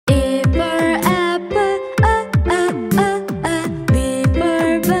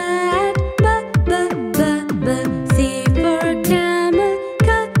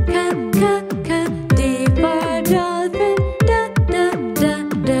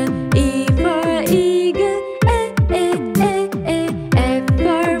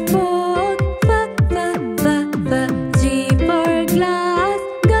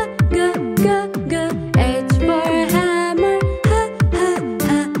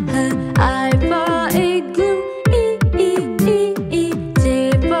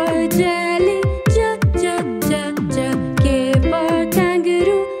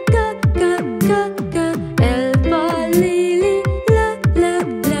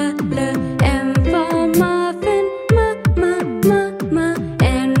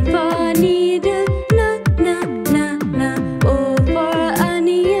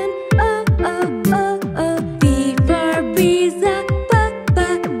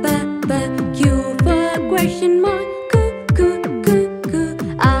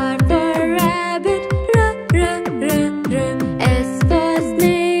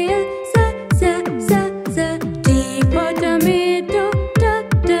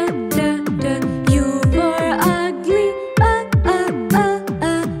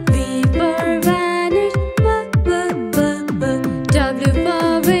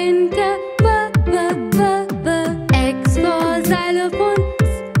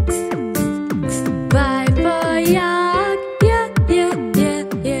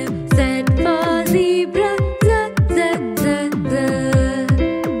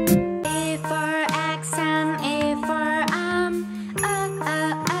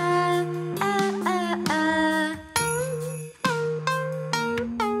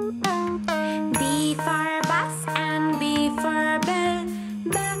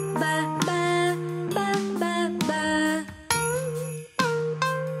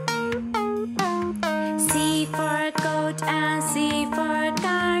goat, and C for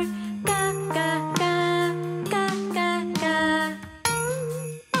car. Ga, ga, ga, ga, ga, ga.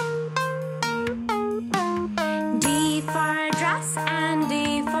 D for dress, and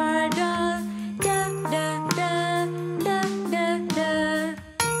D for doll. Da, da, da, da, da, da.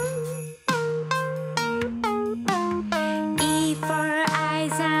 E for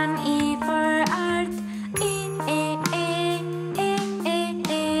eyes, and E for earth. E, E, E, E, E,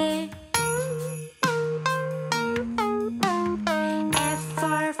 E. F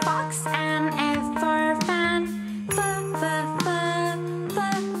for fox, and F for fan. F, F, F,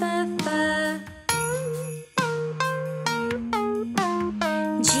 F, F, F.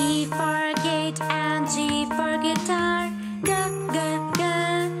 G for gate, and G for guitar. G, G, G,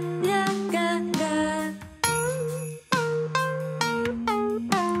 G, G, G.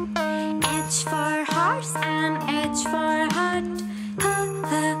 H for horse, and H for hut. H,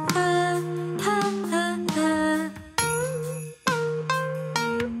 H, H, H, H, H.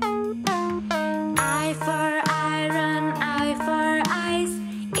 I for iron, I for ice.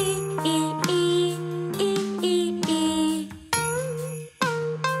 E, E, E, E, E, E.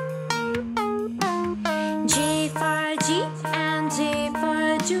 J for jeep, and J for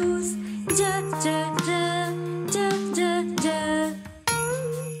juice. J, J, J, J, J, J.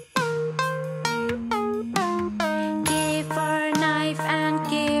 K for knife, and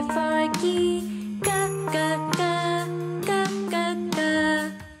K for key. G, G, G, G, G, G.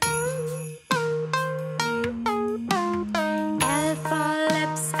 L for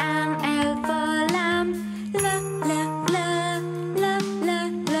lips, and L for lamb. L, L, L, L, L,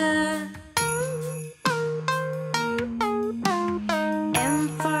 L. M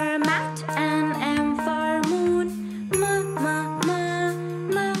for mat, and M for moon. M, M,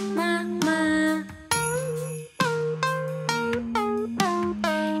 M, M, M, M.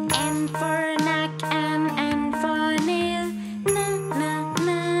 N for neck, and N for nail. N, N,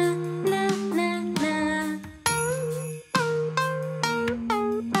 N, N, N, N.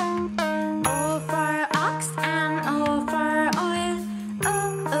 O for ox, and O for oil. O,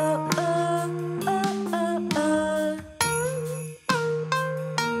 O, O, O, O, O.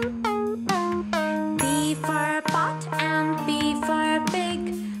 P for pot, and P for pig.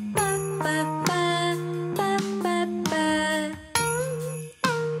 P, P, P, P, P, P.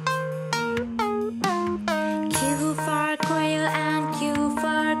 Q for quail, and Q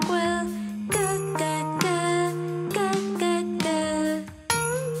for quill. G, G, G, G, G, G.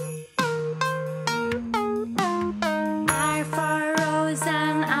 R for rose,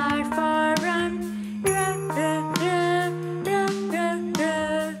 and R for run. R, R, R, R, R,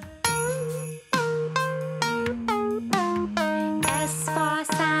 R. S for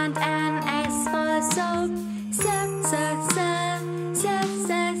sand, and S for soap. S, S, S, S,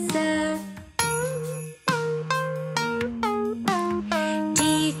 S, S. T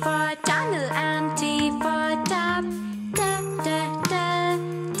for tunnel, and T for tap. Da, da, da,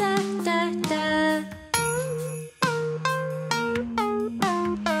 da, da, da.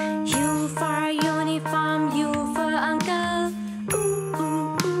 U for uniform, U for uncle. Ooh, ooh,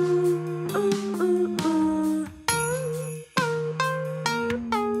 ooh, ooh, ooh, ooh.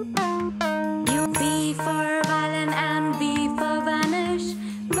 V for violin, and V for vanish.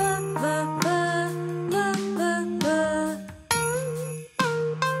 V, V, V, V, V, V.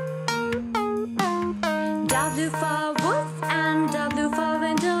 W for wolf, and W for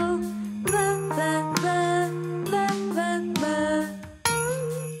window. V, V, V, V, V, V.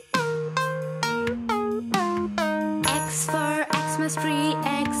 X for Xmas tree,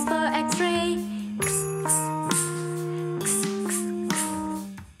 X for X-ray. X, X, X, X, X, X.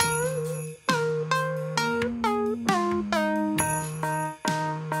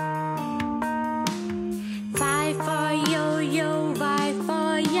 Y for yo-yo, Y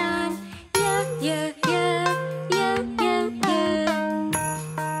for yarn. Yeah, yeah, yeah, yeah, yeah, yeah.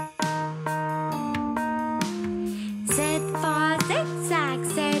 Z for zigzag,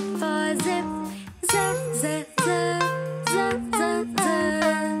 Z for zip. Z, Z, Z, Z, Z, Z.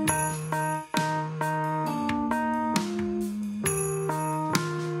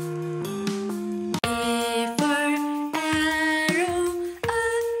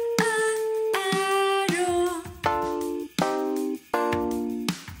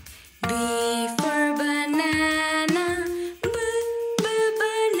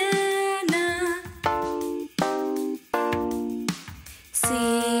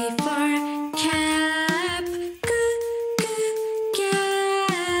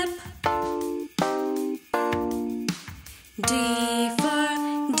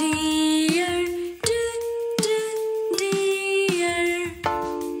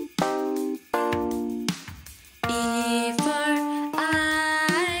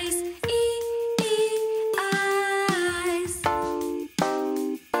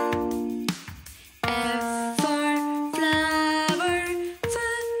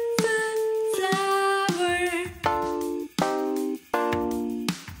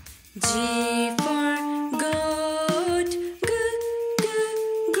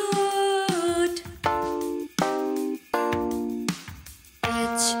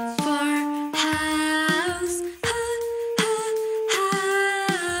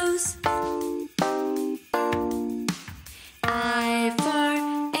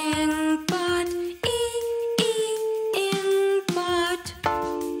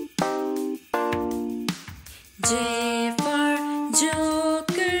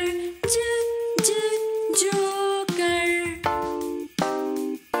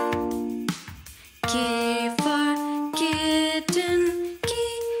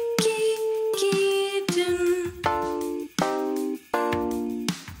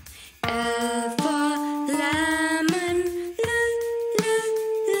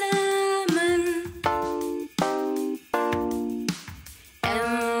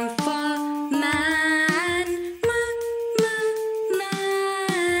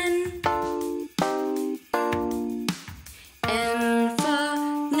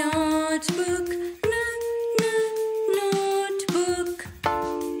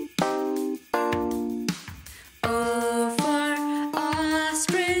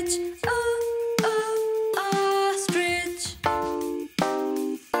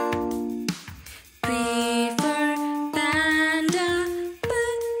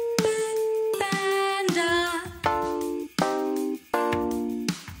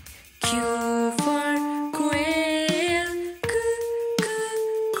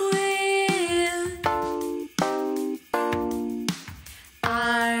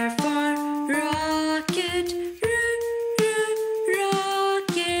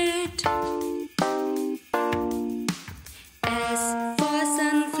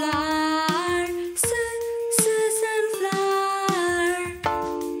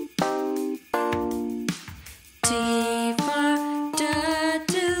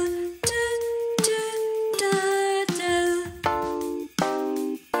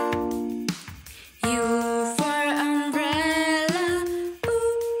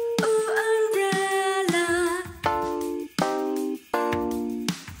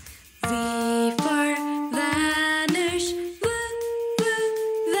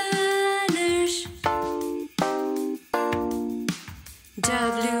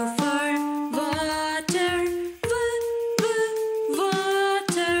 W for water,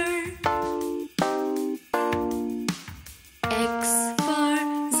 water. X for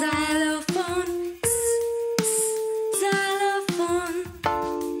xylophone, xylophone.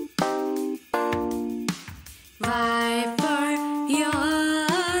 Y for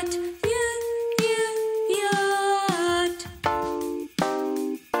yacht, yacht.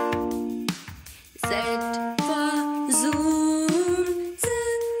 Z for zoom,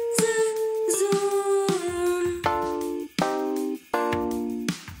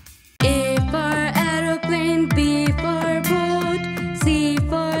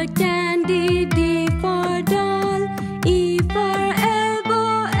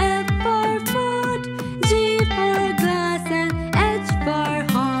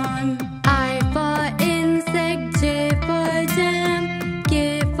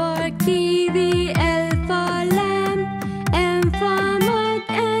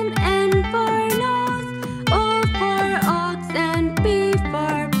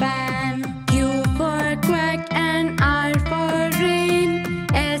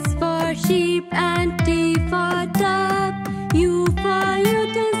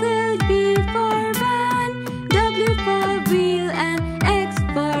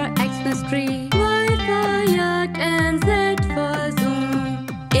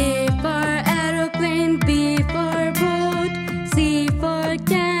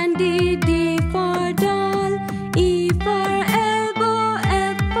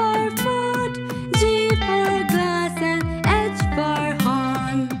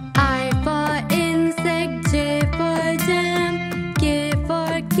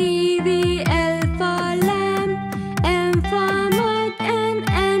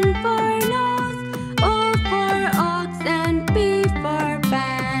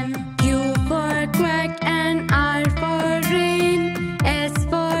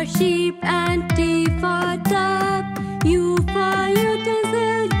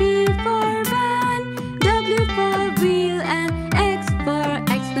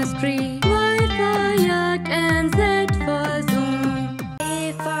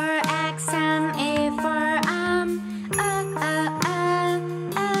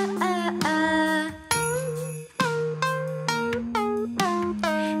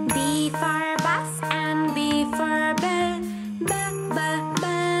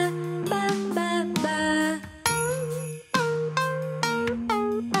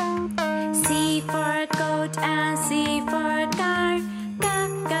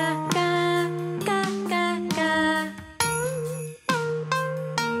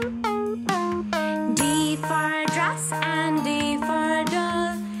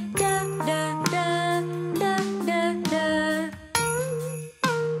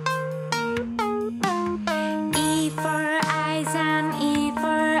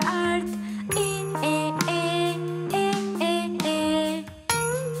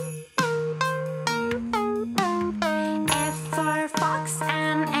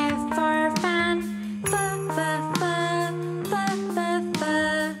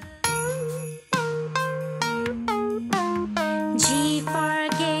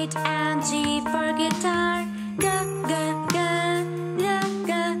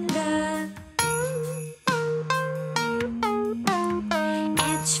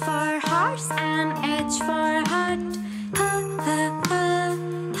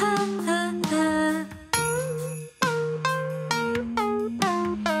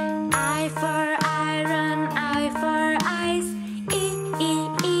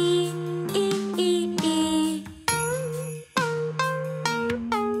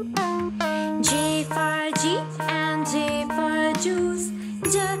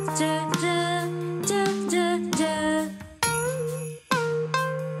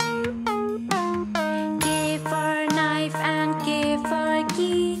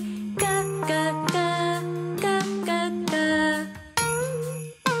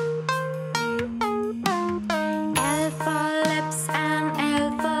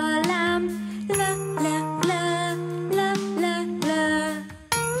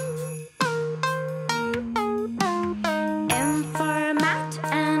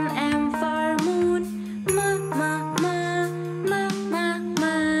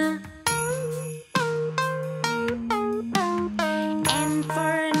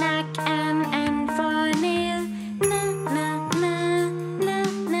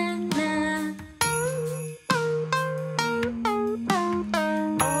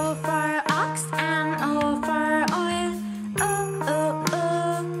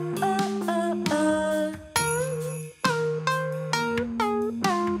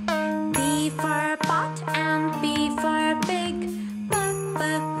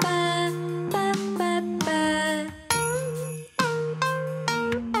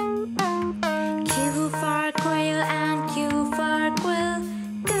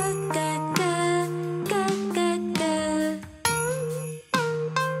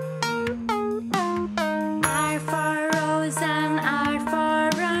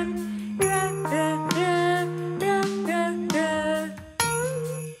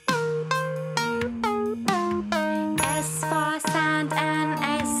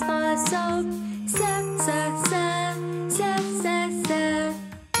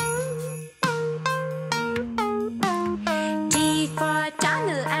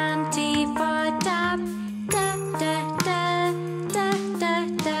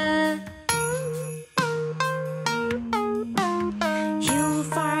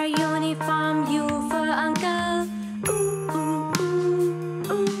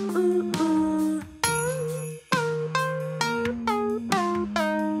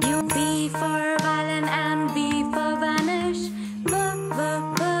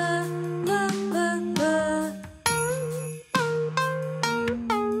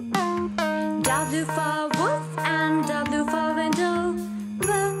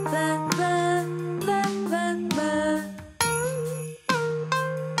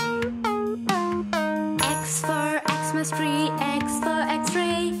 X-ray, X for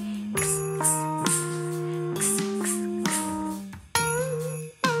X-ray.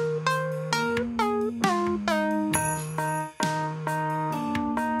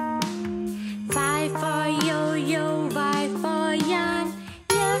 Y for yo-yo, Y for yarn.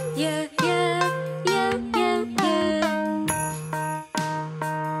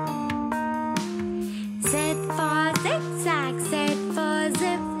 Z for zigzag, Z for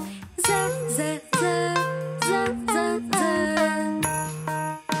zip. Z, z, z, z, z, z.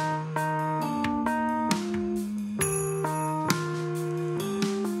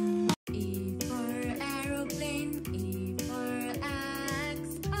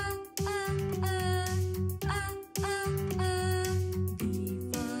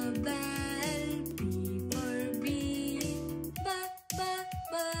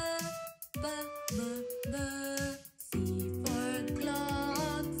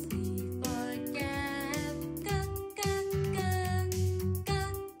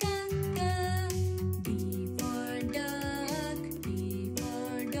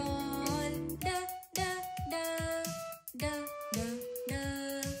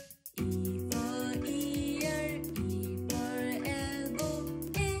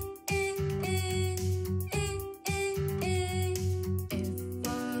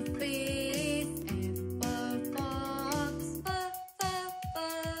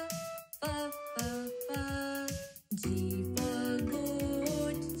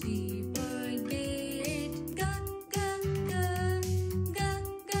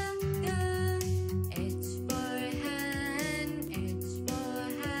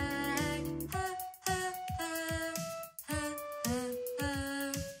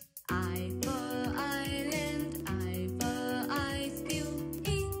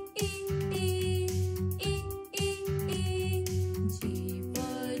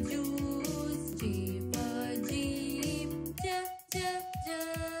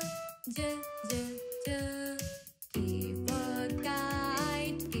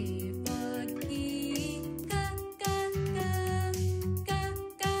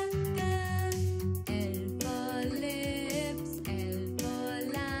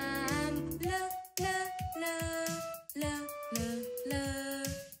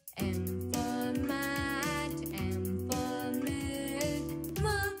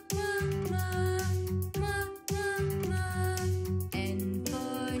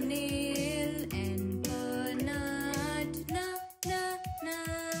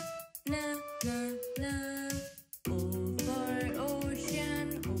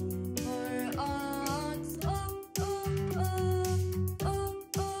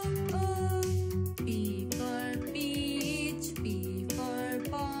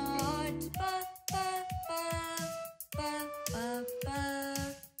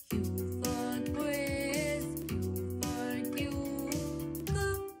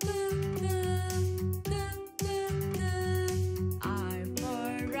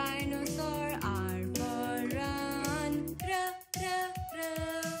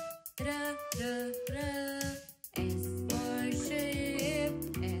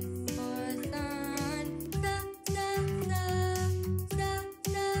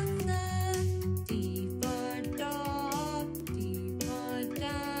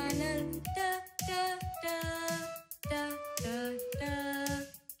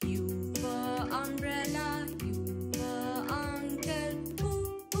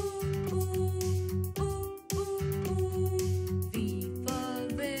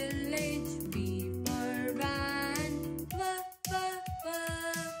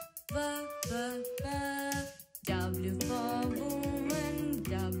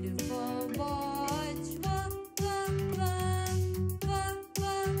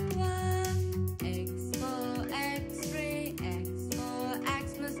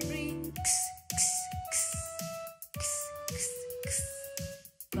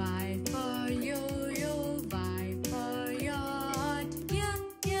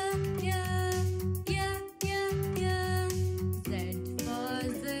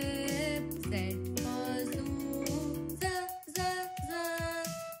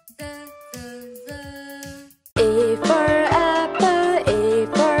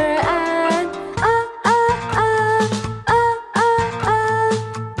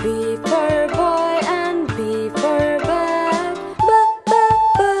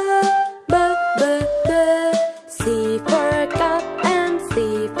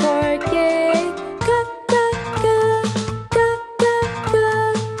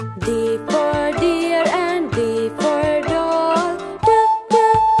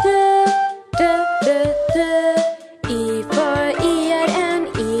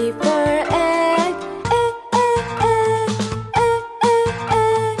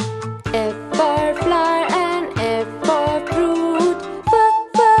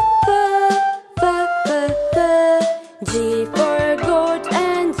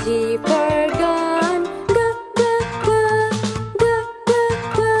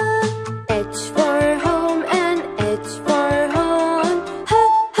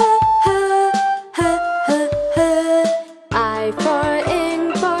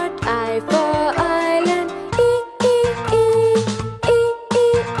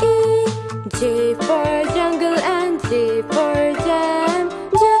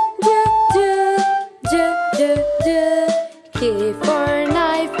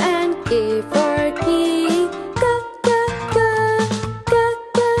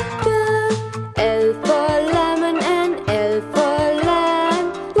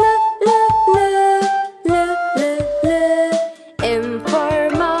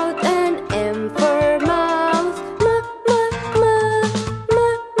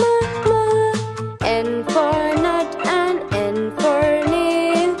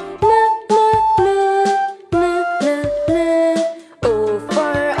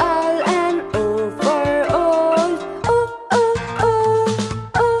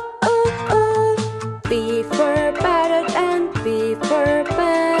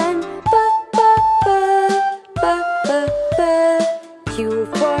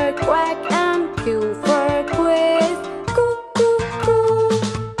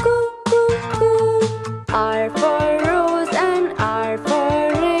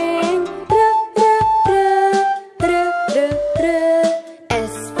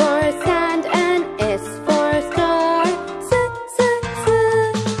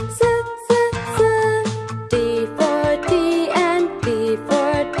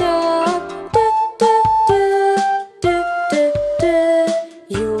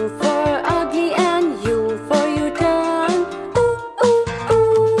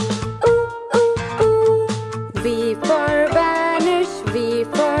 V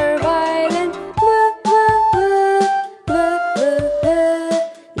for violin,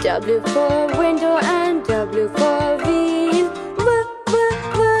 W for window and W for wheel,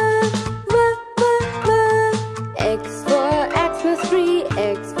 X for Xmas tree,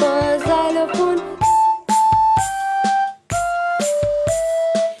 X for xylophone,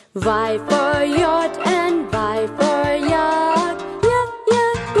 Y for yacht and Y for yak,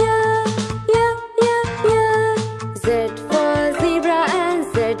 Z for zebra and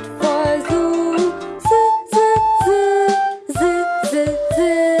Z for zoo,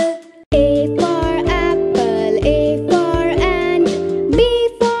 A for apple, A for ant, B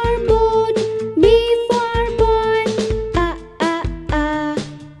for boat, B for ball,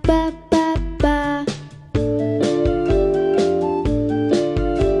 ba ba ba.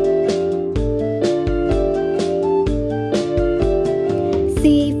 C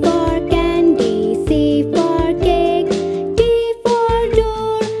for candy, C for cake, D for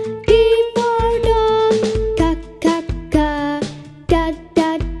door, D for dog, ka, da da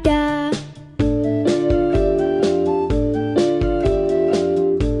da.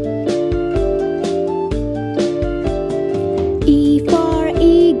 E for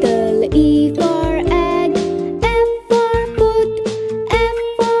eagle, E for egg, F for foot, F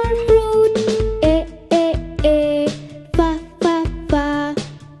for fruit, A, fa fa fa.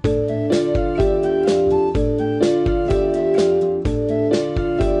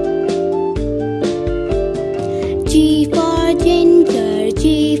 G for ginger, G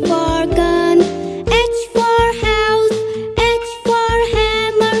for gun, H for house, H for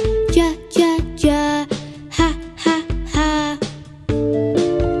hammer, ja, ha ha ha.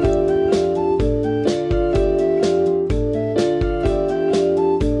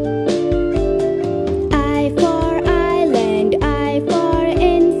 I for island, I for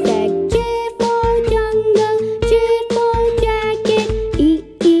insect, J for jungle, J for jacket,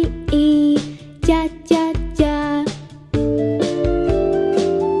 E, ja.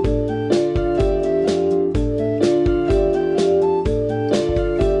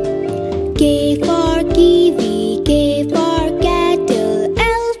 K for kiwi, K for kettle,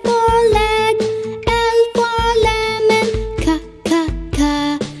 L for leg, L for lemon, ka,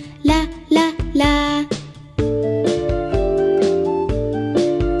 la.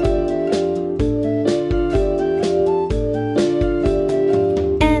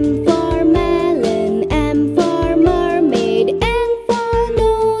 M for melon, M for mermaid, N for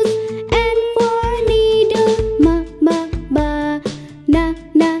nose, N for needle, ma,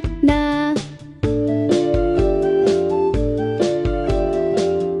 na.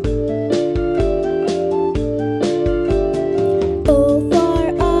 O for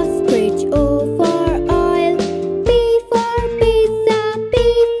ostrich, O for oil, P for pizza, P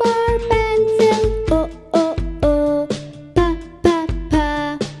for pencil, O, pa.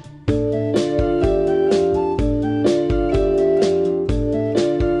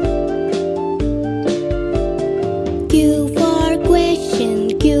 Q for question,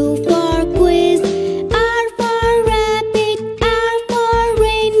 Q for quiz, R for rabbit, R for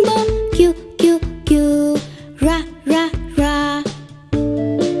rainbow, Q, ra.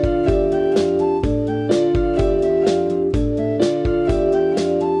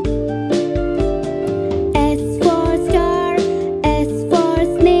 S for star, S for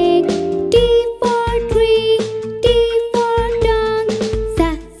snake, T for tree, T for tongue, sa,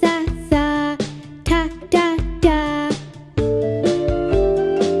 ta.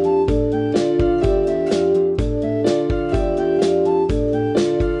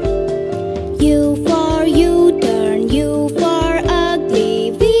 U for U-turn, U for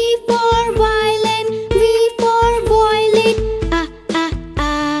ugly, V for violin, V for violet,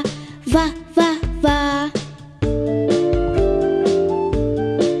 va.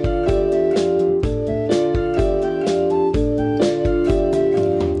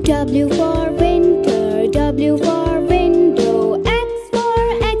 W for winter, W for window, X for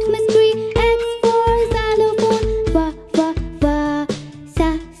Xmas tree, X for xylophone, va, sa.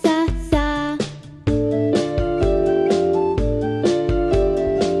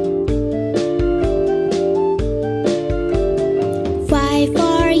 Y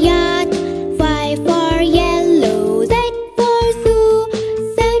for yacht, Y for yellow, Z for zoo,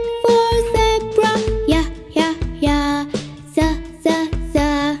 Z for zebra, ya, za.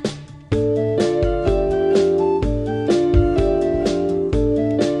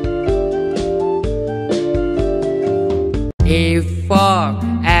 A for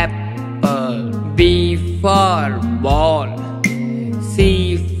apple, B for ball,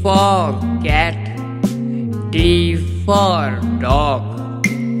 C for cat, D for dog,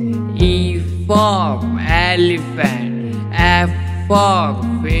 E for elephant, F for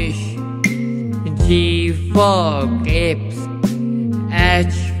fish. G for grapes.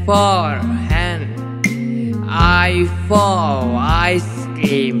 H for hen. I for ice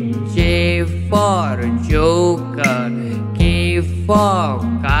cream. J for joker. K for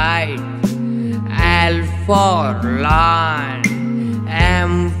kite. L for lion.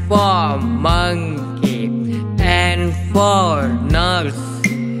 M for monkey. N for nurse.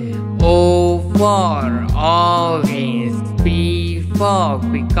 O for orange. P for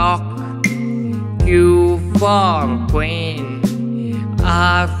peacock. Q for queen.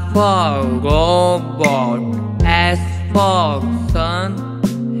 R for robot. S for sun.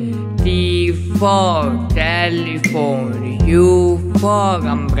 T for telephone. U for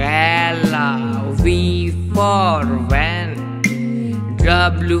umbrella. V for van.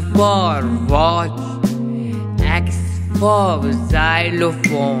 W for watch. X for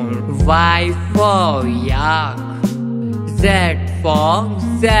xylophone. Y for yak. Z for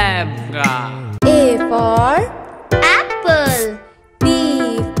zebra. A for apple.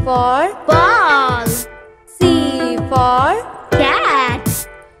 B for ball. C for cat.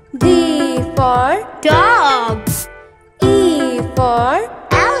 D for dog. E for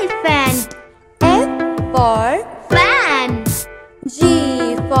elephant. F for fan.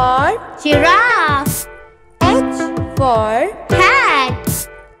 G for giraffe. H for hat.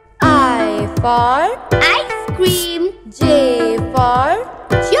 I for ice cream. J for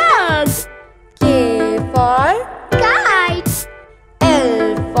jug. K for kite.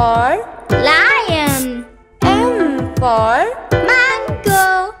 L for lion. M for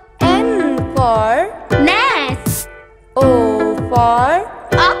mango. N for nest. O for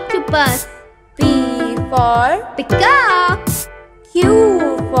octopus. P for peacock.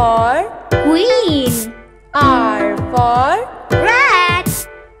 Q for queen. R for rat.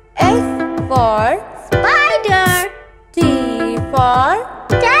 S for spider. T for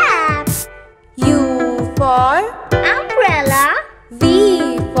tap. U for umbrella.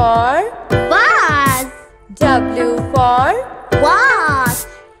 V for vase. W for watch.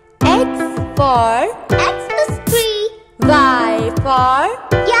 X for Xmas tree. Y for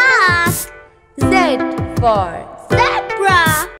yak. Z for